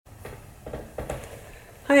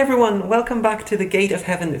Hi everyone, welcome back to the Gate of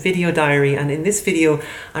Heaven video diary, and in this video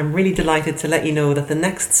I'm really delighted to let you know that the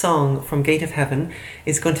next song from Gate of Heaven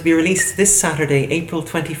is going to be released this Saturday, April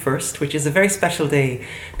 21st, which is a very special day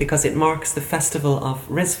because it marks the festival of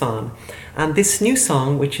Rizvan. And this new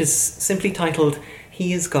song, which is simply titled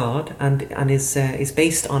He is God and is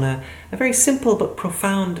based on a very simple but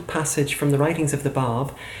profound passage from the writings of the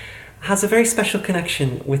Bab, has a very special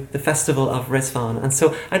connection with the festival of Rizvan. And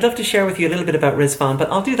so I'd love to share with you a little bit about Rizvan, but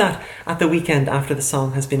I'll do that at the weekend after the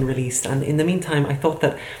song has been released. And in the meantime, I thought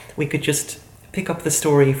that we could just pick up the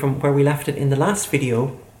story from where we left it in the last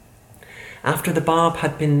video. After the Bab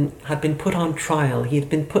had been put on trial, he had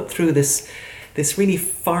been put through this really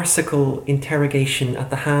farcical interrogation at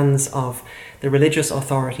the hands of the religious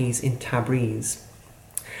authorities in Tabriz.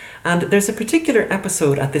 And there's a particular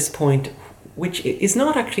episode at this point which is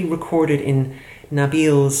not actually recorded in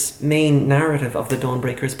Nabil's main narrative of the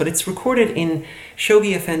Dawnbreakers, but it's recorded in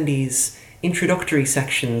Shoghi Effendi's introductory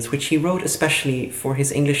sections, which he wrote especially for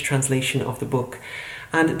his English translation of the book.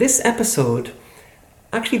 And this episode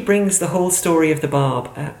actually brings the whole story of the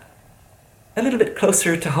Bab a little bit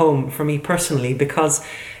closer to home for me personally, because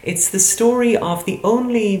it's the story of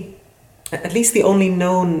at least the only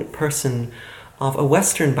known person of a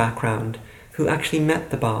Western background who actually met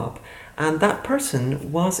the Bab. And that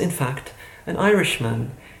person was, in fact, an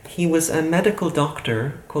Irishman. He was a medical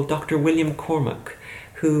doctor called Dr. William Cormick,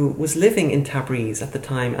 who was living in Tabriz at the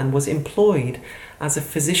time and was employed as a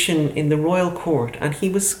physician in the royal court. And he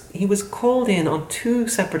was called in on two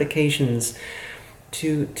separate occasions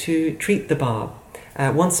to treat the Bab,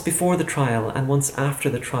 once before the trial and once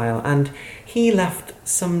after the trial. And he left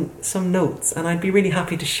some notes, and I'd be really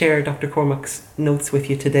happy to share Dr. Cormick's notes with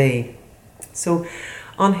you today. So,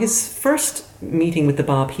 on his first meeting with the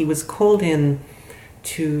Bab, he was called in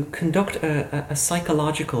to conduct a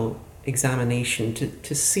psychological examination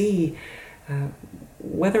to see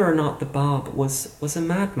whether or not the Bab was a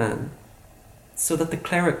madman, so that the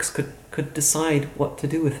clerics could decide what to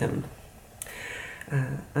do with him.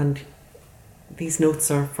 And these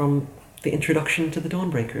notes are from the introduction to the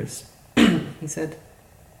Dawnbreakers. He said,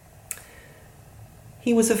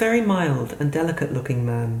 "He was a very mild and delicate-looking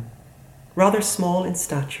man, rather small in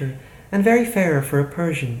stature and very fair for a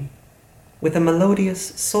Persian, with a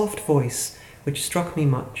melodious, soft voice which struck me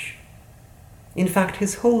much. In fact,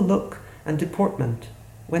 his whole look and deportment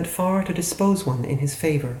went far to dispose one in his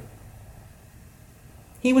favour.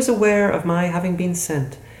 He was aware of my having been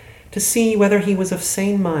sent to see whether he was of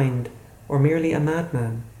sane mind or merely a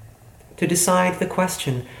madman, to decide the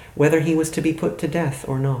question whether he was to be put to death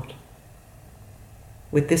or not.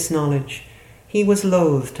 With this knowledge, he was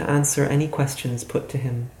loath to answer any questions put to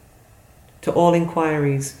him. To all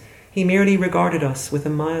inquiries, he merely regarded us with a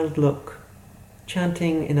mild look,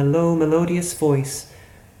 chanting in a low, melodious voice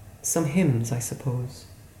some hymns, I suppose.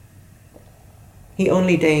 He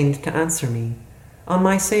only deigned to answer me on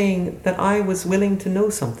my saying that I was willing to know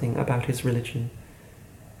something about his religion,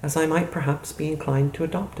 as I might perhaps be inclined to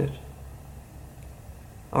adopt it.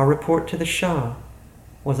 Our report to the Shah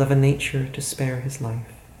was of a nature to spare his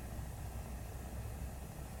life."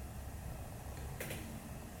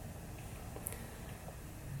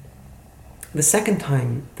 The second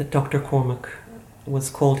time that Dr. Cormick was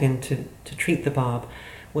called in to treat the Bab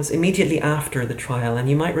was immediately after the trial, and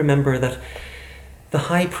you might remember that the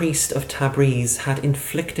high priest of Tabriz had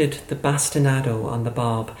inflicted the bastinado on the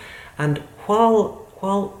Bab, and while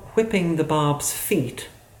whipping the Bab's feet,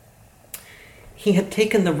 he had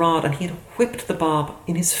taken the rod and he had whipped the Bab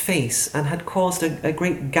in his face and had caused a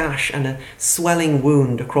great gash and a swelling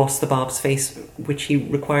wound across the Bab's face, which he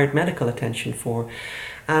required medical attention for.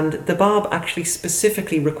 And the Bab actually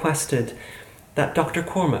specifically requested that Dr.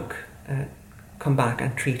 Cormick come back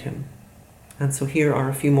and treat him. And so here are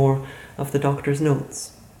a few more of the doctor's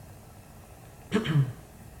notes.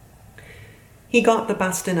 "He got the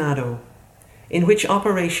bastinado, in which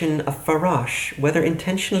operation a farash, whether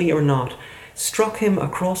intentionally or not, struck him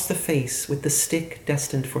across the face with the stick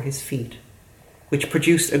destined for his feet, which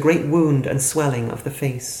produced a great wound and swelling of the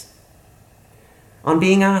face. On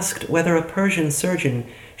being asked whether a Persian surgeon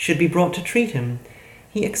should be brought to treat him,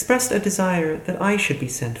 he expressed a desire that I should be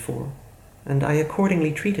sent for, and I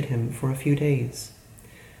accordingly treated him for a few days.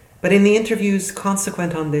 But in the interviews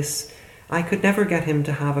consequent on this, I could never get him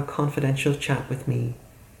to have a confidential chat with me,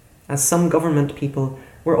 as some government people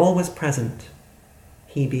were always present,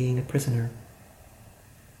 he being a prisoner.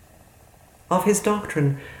 Of his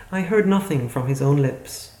doctrine, I heard nothing from his own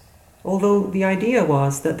lips, although the idea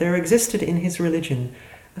was that there existed in his religion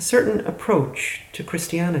a certain approach to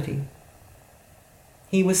Christianity.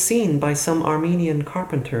 He was seen by some Armenian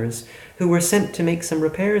carpenters who were sent to make some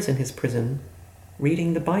repairs in his prison,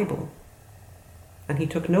 reading the Bible. And he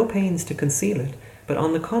took no pains to conceal it, but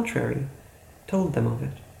on the contrary, told them of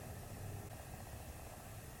it.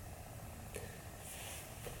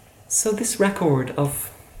 So this record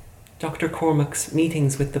of Dr. Cormick's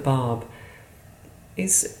meetings with the Bab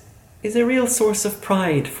is a real source of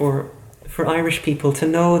pride for Irish people to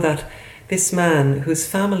know that this man, whose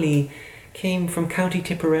family came from County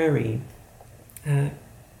Tipperary, in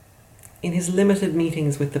his limited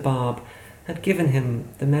meetings with the Bab, had given him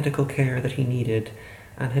the medical care that he needed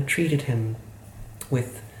and had treated him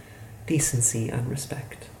with decency and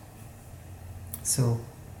respect. So,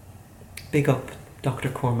 big up, Dr.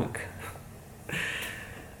 Cormick.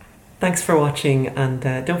 Thanks for watching, and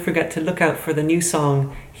don't forget to look out for the new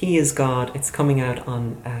song, He is God. It's coming out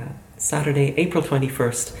on Saturday, April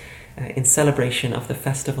 21st, in celebration of the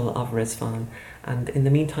Festival of Rizvan. And in the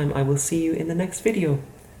meantime, I will see you in the next video.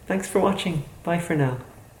 Thanks for watching. Bye for now.